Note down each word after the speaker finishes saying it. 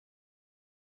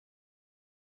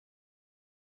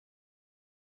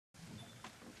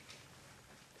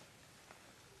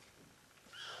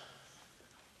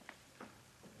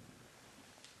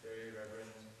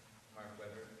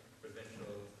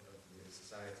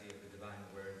kind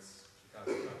words,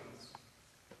 Chicago Province,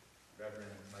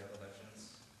 Reverend Michael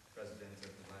Hutchins, President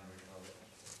of Divine Word College,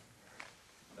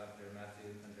 Dr.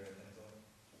 Matthew Hunter-Pinto,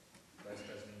 Vice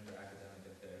President for Academic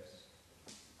Affairs,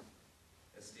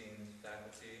 esteemed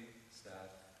faculty,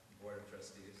 staff, Board of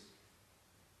Trustees,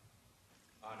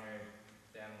 honored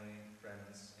family,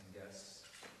 friends, and guests,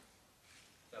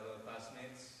 fellow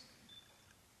classmates,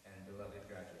 and beloved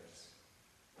graduates.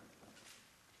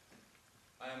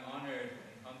 I am honored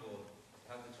and humbled to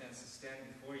have the chance to stand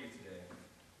before you today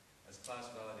as class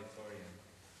valedictorian.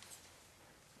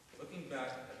 Looking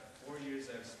back at the 4 years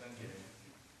I've spent here,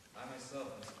 I myself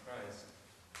am surprised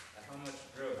at how much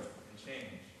growth and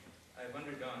change I have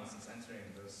undergone since entering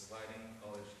those sliding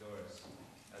college doors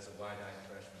as a wide-eyed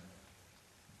freshman.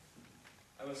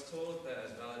 I was told that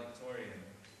as valedictorian,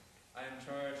 I am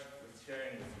charged with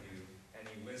sharing with you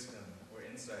any wisdom or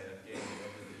insight I've gained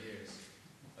over the years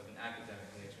of an academic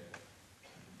nature.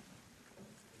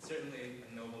 It's certainly a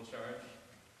noble charge,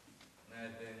 and I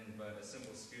have been but a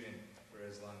simple student for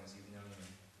as long as you've known me,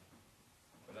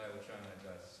 but I will try my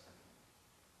best.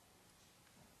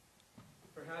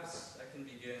 Perhaps I can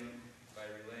begin by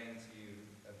relaying to you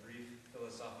a brief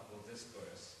philosophical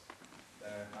discourse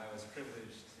that I was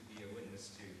privileged to be a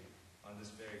witness to on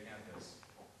this very campus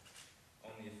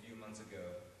only a few months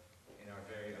ago in our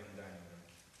very own dining room.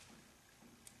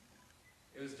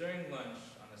 It was during lunch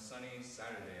on a sunny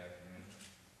Saturday afternoon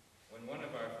when one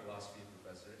of our philosophy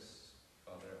professors,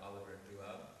 Father Oliver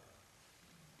Cao,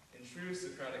 in true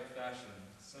Socratic fashion,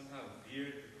 somehow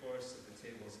veered the course of the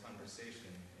table's conversation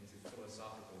into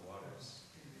philosophical waters.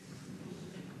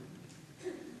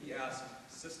 He asked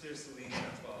Sister Celine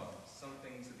Tois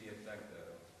something to the effect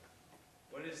of,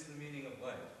 "What is the meaning of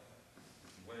life?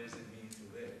 What does it mean to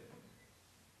live?"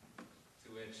 To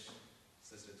which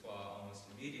Sister Tois almost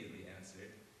immediately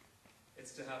answered,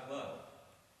 "It's to have love."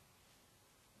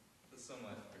 With a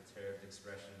somewhat perturbed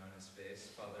expression on his face,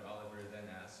 Father Oliver then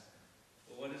asked,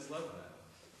 "Well, what is love then?"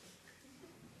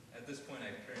 At this point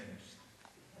I cringed.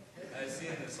 I had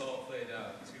seen this all played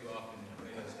out too often in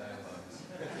Plato's dialogues,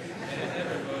 and it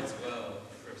never bodes well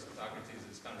for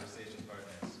Socrates' conversation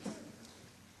partners.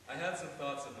 I had some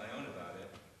thoughts of my own about it,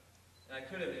 and I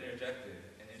could have interjected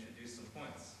and introduced some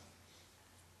points.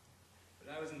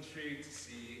 But I was intrigued to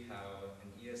see how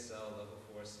an ESL Level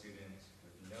 4 student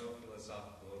with no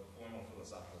formal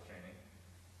philosophical training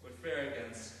would fare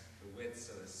against the wits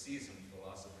of a seasoned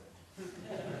philosopher.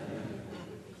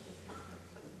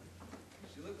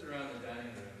 She looked around the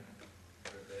dining room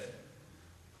for a bit,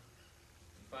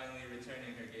 and finally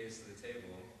returning her gaze to the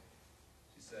table,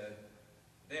 she said,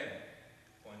 "There,"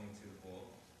 pointing to the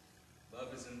bowl,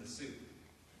 "love is in the soup."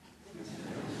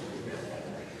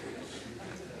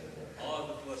 All of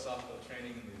the philosophical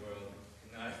training in the world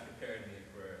could not have prepared me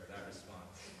for that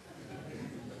response.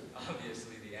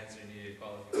 Obviously, the answer needed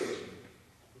qualification.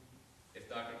 If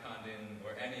Dr. Condon,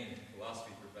 or any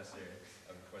philosophy professor,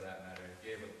 for that matter,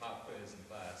 gave a pop quiz in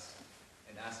class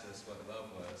and asked us what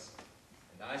love was,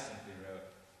 and I simply wrote,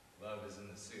 "Love is in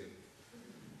the soup,"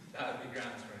 that would be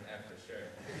grounds for an F for sure.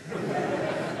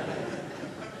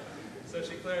 So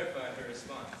she clarified her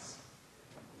response.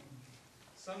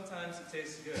 Sometimes it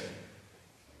tastes good.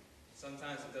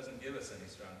 Sometimes it doesn't give us any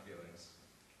strong feelings.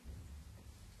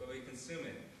 But we consume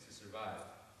it to survive.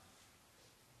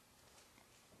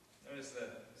 Notice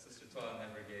that Sister Tois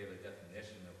never gave a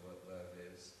definition of what love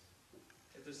is.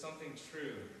 If there's something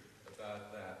true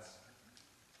about that,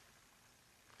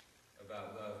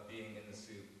 about love being in the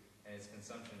soup and its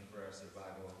consumption for our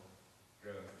survival,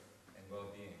 growth, and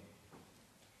well-being.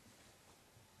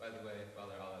 By the way,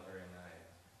 Father Oliver and I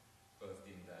both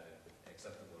deemed that an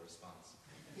acceptable response.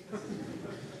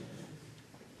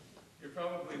 You're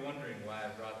probably wondering why I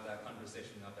brought that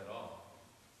conversation up at all.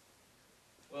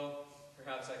 Well,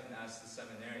 perhaps I can ask the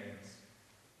seminarians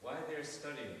why they're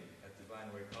studying at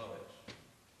Divine Word College.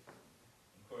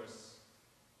 Of course,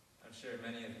 I'm sure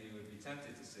many of you would be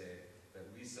tempted to say that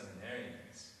we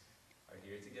seminarians are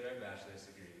here to get our bachelor's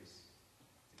degrees,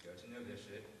 to go to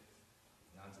novitiate,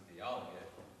 and on to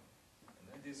theologate, and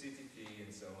then do CTP,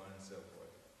 and so on and so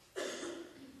forth.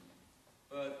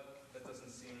 But that doesn't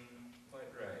seem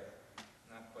quite right,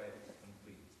 not quite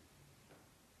complete.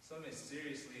 Some may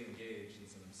seriously engage in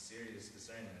some serious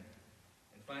discernment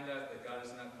and find out that God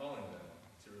is not calling them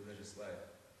to religious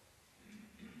life.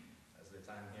 Has their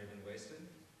time here been wasted?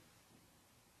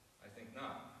 I think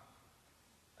not.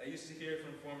 I used to hear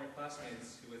from former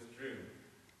classmates who withdrew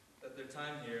that their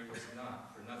time here was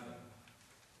not for nothing.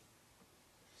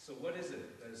 So what is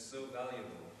it that is so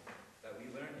valuable that we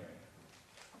learn here?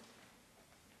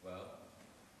 Well,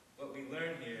 what we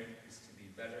learn here is to be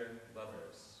better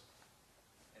lovers,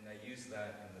 use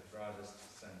that in the broadest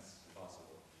sense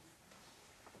possible.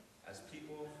 As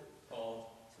people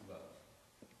called to love.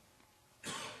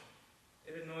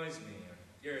 It annoys me or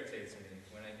irritates me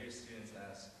when I hear students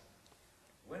ask,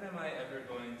 when am I ever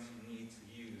going to need to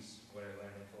use what I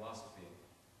learned in philosophy?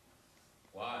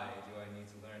 Why do I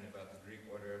need to learn about the Greek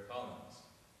order of columns?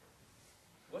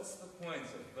 What's the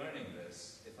point of learning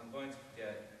this if I'm going to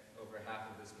forget over half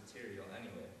of this material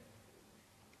anyway?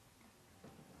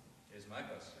 Here's my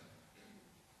question.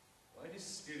 Why do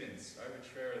students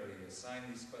arbitrarily assign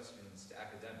these questions to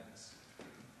academics?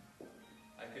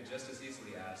 I could just as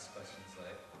easily ask questions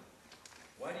like,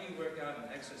 why do you work out and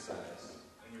exercise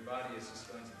when your body is just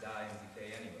going to die and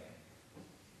decay anyway?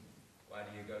 Why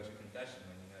do you go to confession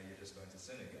when you know you're just going to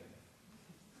sin again?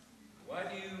 Why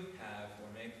do you have or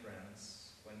make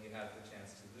friends when you have the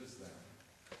chance to lose them,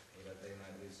 or that they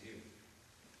might lose you?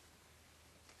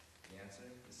 The answer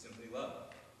is simply love.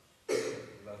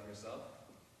 You love yourself,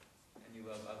 and you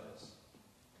love others.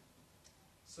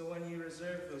 So when you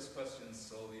reserve those questions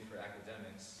solely for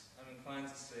academics, I'm inclined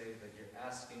to say that you're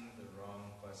asking the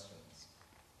wrong questions.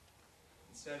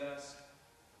 Instead ask,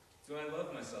 do I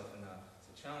love myself enough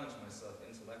to challenge myself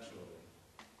intellectually?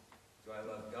 Do I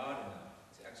love God enough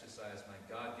to exercise my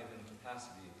God-given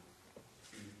capacity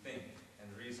to think and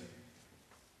reason?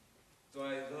 Do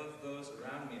I love those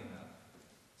around me enough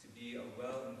to be a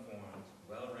well-informed,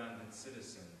 well-rounded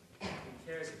citizen who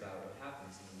cares about what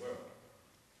happens in the world?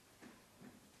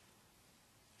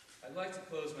 I'd like to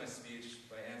close my speech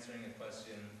by answering a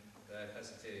question that I've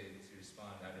hesitated to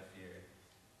respond out of fear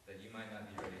that you might not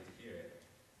be ready to hear it.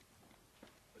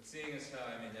 But seeing as how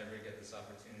I may never get this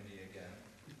opportunity again,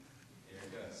 here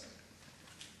it goes.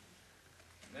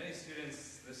 Many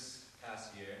students this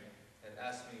past year have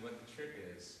asked me what the trick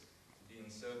is to being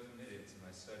so committed to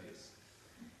my studies.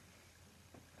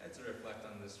 I had to reflect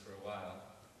on this for a while,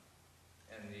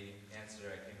 and the answer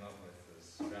I came up with was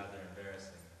rather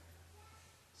embarrassing.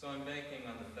 So I'm banking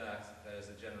on the fact that as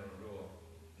a general rule,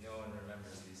 no one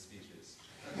remembers these speeches.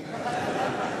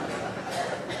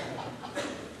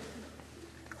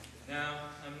 Now,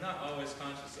 I'm not always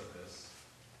conscious of this,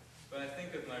 but I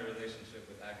think of my relationship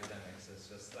with academics as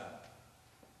just that,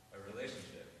 a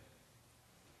relationship.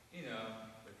 You know,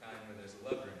 the kind where there's a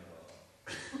lover involved.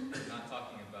 I'm not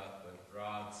talking about the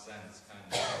broad sense kind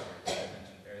of lover that I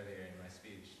mentioned earlier in my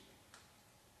speech.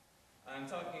 I'm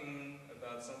talking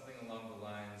about something along the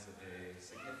lines of a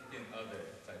significant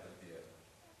other type of deal.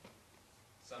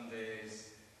 Some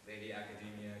days, Lady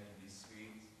Academia can be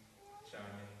sweet,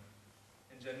 charming,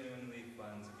 and genuinely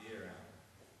fun to be around.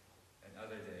 And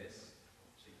other days,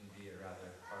 she can be a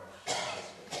rather harsh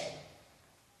mistress.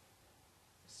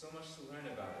 There's so much to learn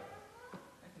about her.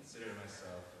 I consider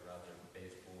myself a rather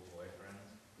faithful boyfriend.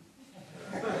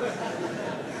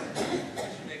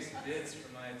 When she makes bids for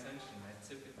my attention, I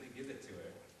typically give it to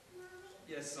her.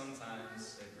 Yes,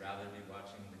 sometimes I'd rather be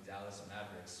watching the Dallas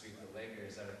Mavericks sweep the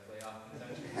Lakers out of playoff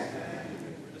contention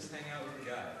or just hang out with the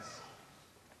guys.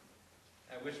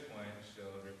 At which point,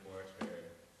 she'll report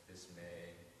her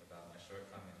dismay about my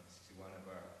shortcomings to one of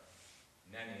our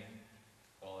many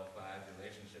qualified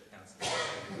relationship counselors.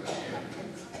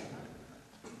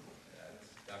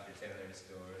 Dr. Taylor's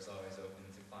door is always open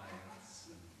to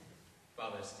clients.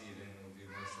 Father Stephen will do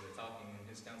most of the talking in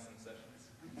his counseling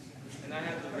sessions. And I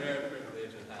had the rare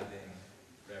privilege of having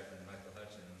Reverend Michael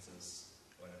Hutchins as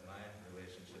one of my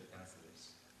relationship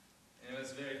counselors. And it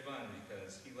was very fun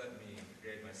because he let me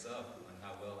grade myself on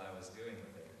how well I was doing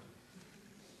with her.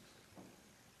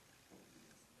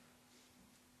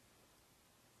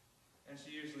 And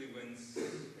she usually wins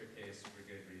her case for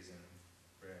good reason,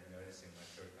 for noticing my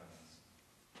shortcomings.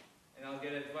 And I'll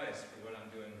get advice for what I'm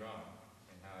doing wrong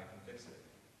and how I can fix it.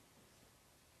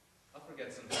 I'll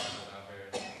forget some things about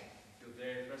her and feel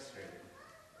very frustrated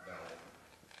about it.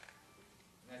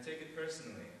 And I take it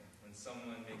personally when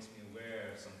someone makes me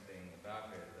aware of something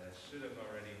about her that I should have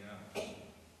already known.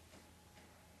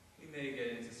 We may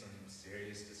get into some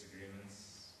serious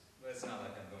disagreements, but it's not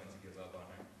like I'm going to give up on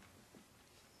her.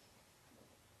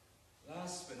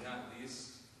 Last but not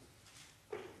least,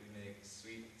 we make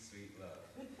sweet, sweet love.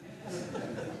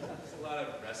 There's a lot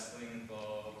of wrestling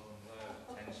involved, a lot of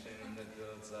tension that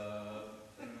builds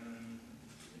up, and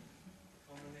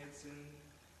culminates in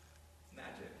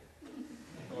magic.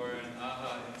 Or an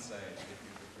aha insight, if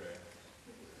you prefer.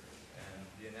 And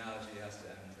the analogy has to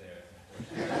end there.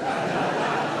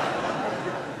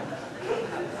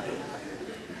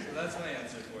 So that's my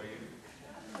answer for you.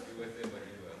 Do with it what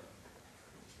you will.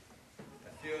 I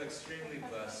feel extremely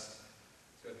blessed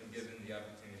to have been given the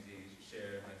opportunity to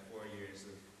share my 4 years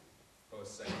of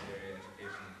post-secondary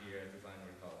education here at the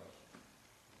Valedictory College.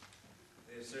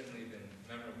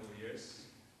 memorable years.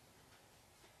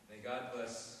 May God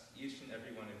bless each and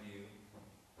every one of you,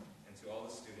 and to all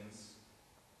the students,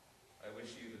 I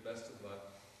wish you the best of luck